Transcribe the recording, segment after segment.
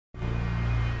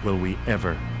will we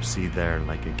ever see their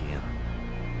like again.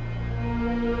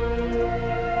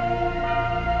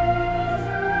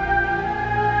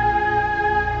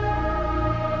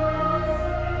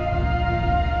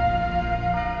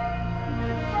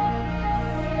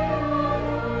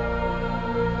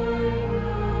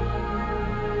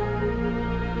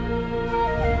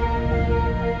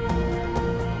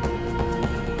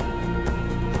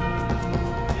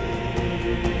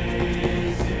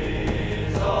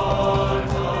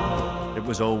 It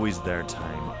was always their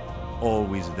time,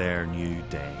 always their new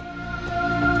day.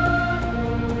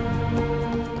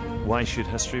 Why should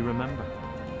history remember?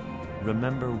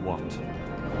 Remember what?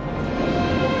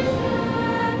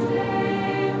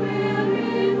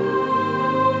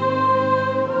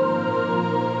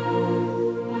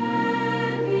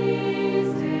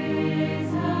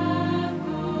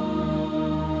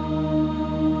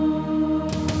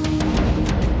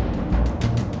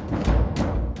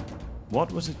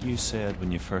 What was it you said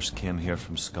when you first came here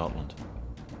from Scotland?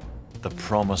 The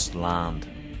promised land.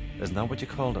 Isn't that what you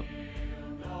called it?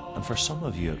 And for some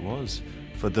of you it was,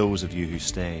 for those of you who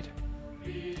stayed.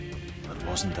 But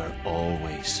wasn't there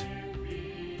always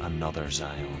another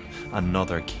Zion,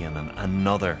 another Canaan,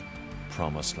 another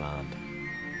promised land?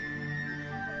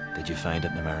 Did you find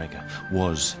it in America?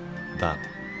 Was that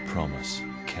promise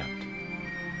kept?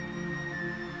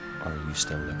 Or are you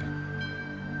still looking?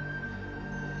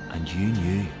 And you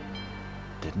knew,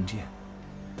 didn't you,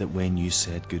 that when you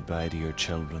said goodbye to your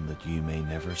children that you may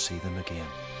never see them again,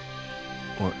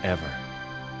 or ever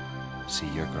see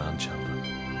your grandchildren.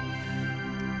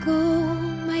 Go,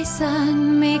 my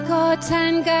son, may God's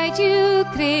hand guide you,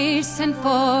 grace and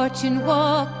fortune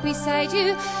walk beside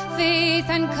you, faith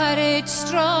and courage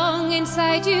strong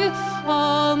inside you,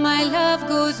 all my love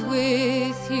goes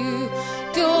with you.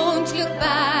 Don't look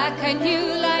back, a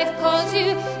new life calls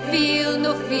you, feel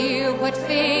no fear what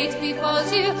fate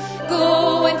befalls you,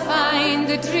 go and find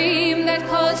the dream that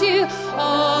calls you,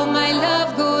 all my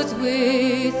love goes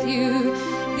with you.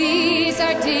 These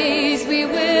are days we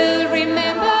will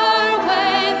remember,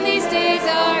 when these days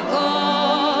are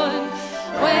gone,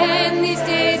 when these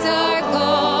days are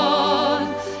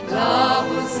gone, love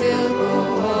will still go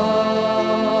on,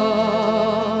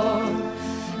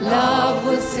 love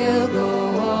will still go on.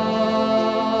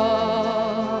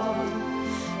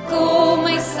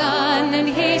 And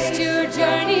haste your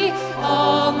journey,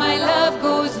 all my love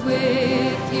goes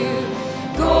with you.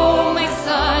 Go, my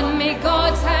son, may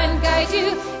God's hand guide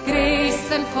you,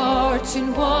 grace and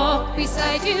fortune walk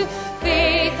beside you,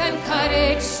 faith and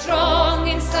courage strong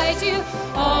inside you,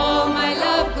 all my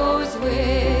love goes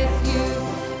with you.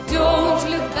 Don't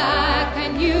look back, a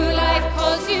new life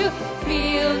calls you,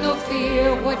 feel no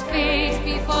fear what fate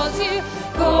befalls you,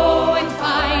 go and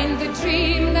find the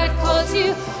dream that calls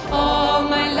you, all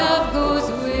my love goes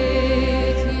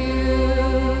with you.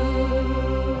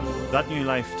 That new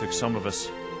life took some of us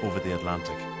over the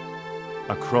Atlantic,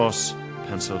 across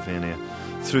Pennsylvania,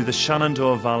 through the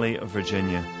Shenandoah Valley of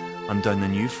Virginia, and down the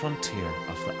new frontier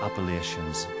of the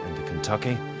Appalachians into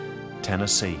Kentucky,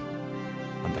 Tennessee,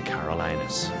 and the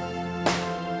Carolinas.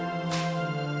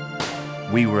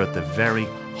 We were at the very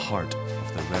heart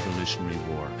of the Revolutionary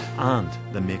War and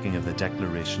the making of the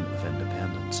Declaration of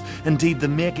Independence. Indeed, the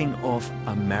making of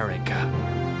America.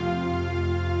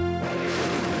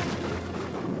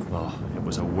 Oh, it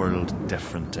was a world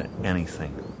different to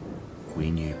anything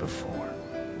we knew before.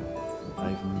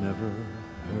 I've never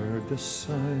heard the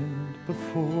sound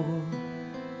before,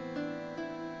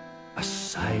 a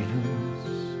silence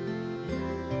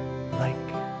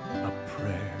like a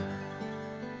prayer.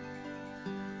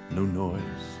 No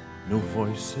noise, no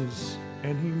voices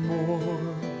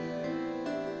anymore,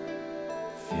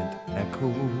 faint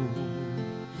echoes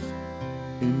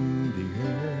in the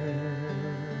air.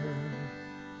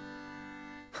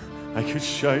 I could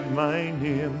shout my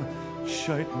name,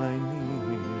 shout my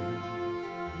name.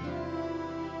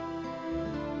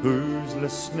 Who's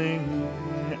listening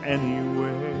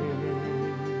anyway?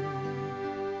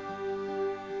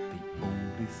 The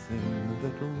only thing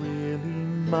that really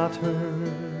matters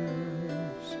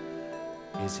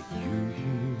is you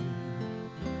here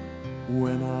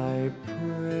when I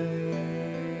pray.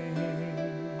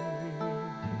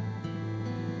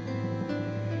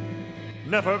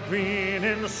 Never been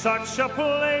in such a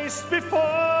place before,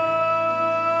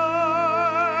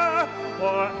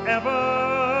 or ever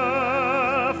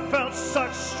felt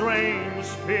such strange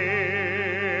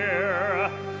fear,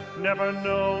 never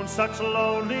known such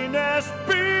loneliness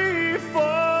before,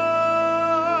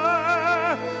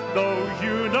 though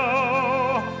you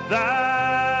know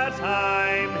that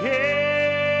I'm here.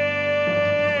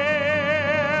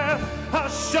 I'll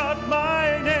shout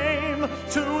my name,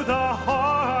 to the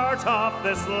heart of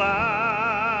this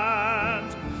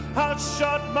land. I'll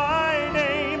shut my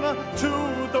name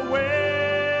to the wind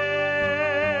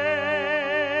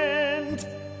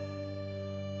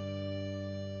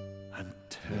and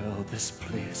tell this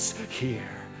place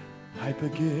here I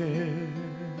begin.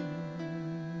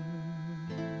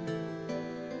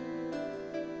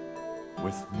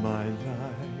 With my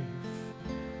life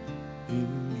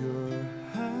in your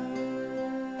hand.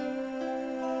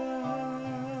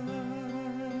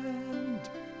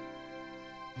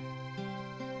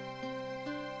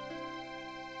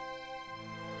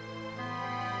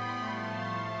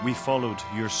 We followed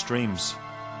your streams,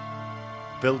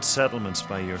 built settlements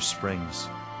by your springs.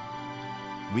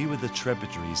 We were the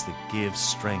tributaries that gave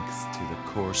strength to the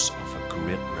course of a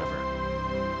great river.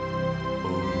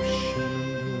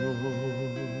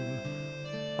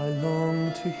 I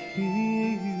long to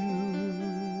hear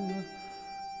you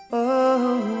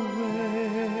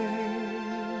away,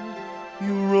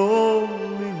 you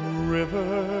rolling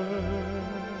river.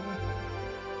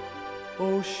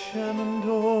 Oh,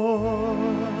 Shenandoah,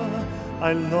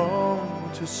 I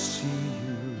long to see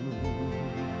you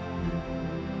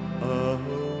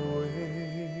away.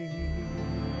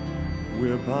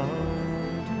 We're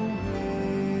bound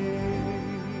away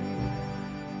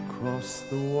across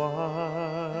the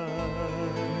wide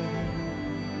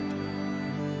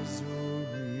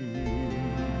Missouri.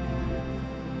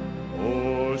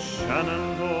 Oh,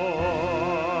 Shenandoah,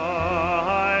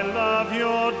 I love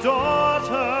your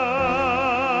daughter.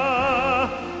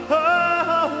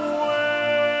 Away,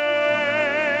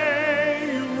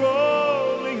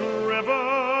 rolling river.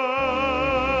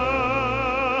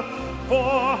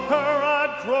 For her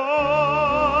I'd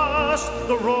cross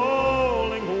the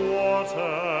rolling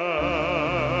water.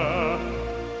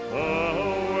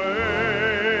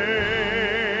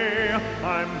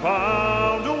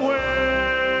 Bound away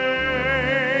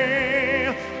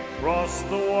across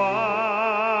the wide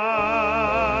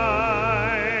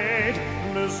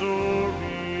Missouri.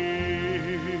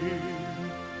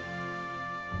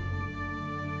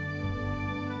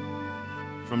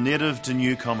 From native to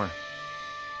newcomer,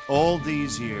 all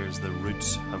these years the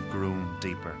roots have grown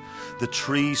deeper, the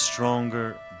tree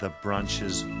stronger, the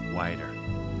branches wider,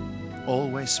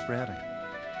 always spreading.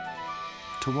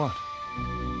 To what?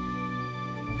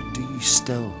 Do you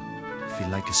still feel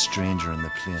like a stranger in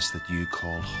the place that you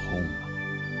call home?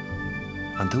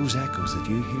 And those echoes that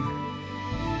you hear,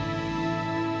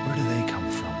 where do they come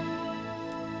from?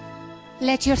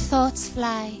 Let your thoughts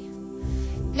fly.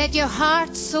 Let your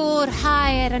heart soar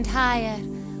higher and higher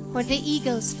where the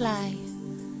eagles fly,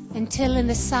 until in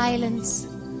the silence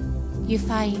you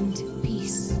find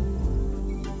peace.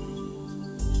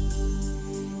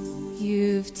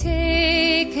 You've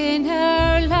taken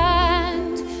our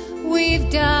land, we've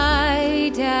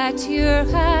died at your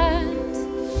hand.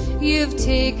 You've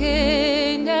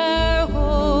taken our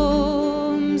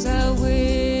homes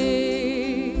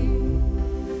away.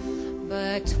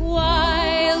 But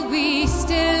while we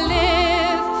still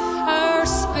live, our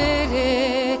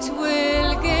spirit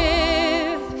will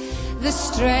give the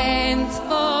strength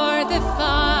for the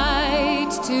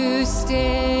fight to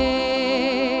stay.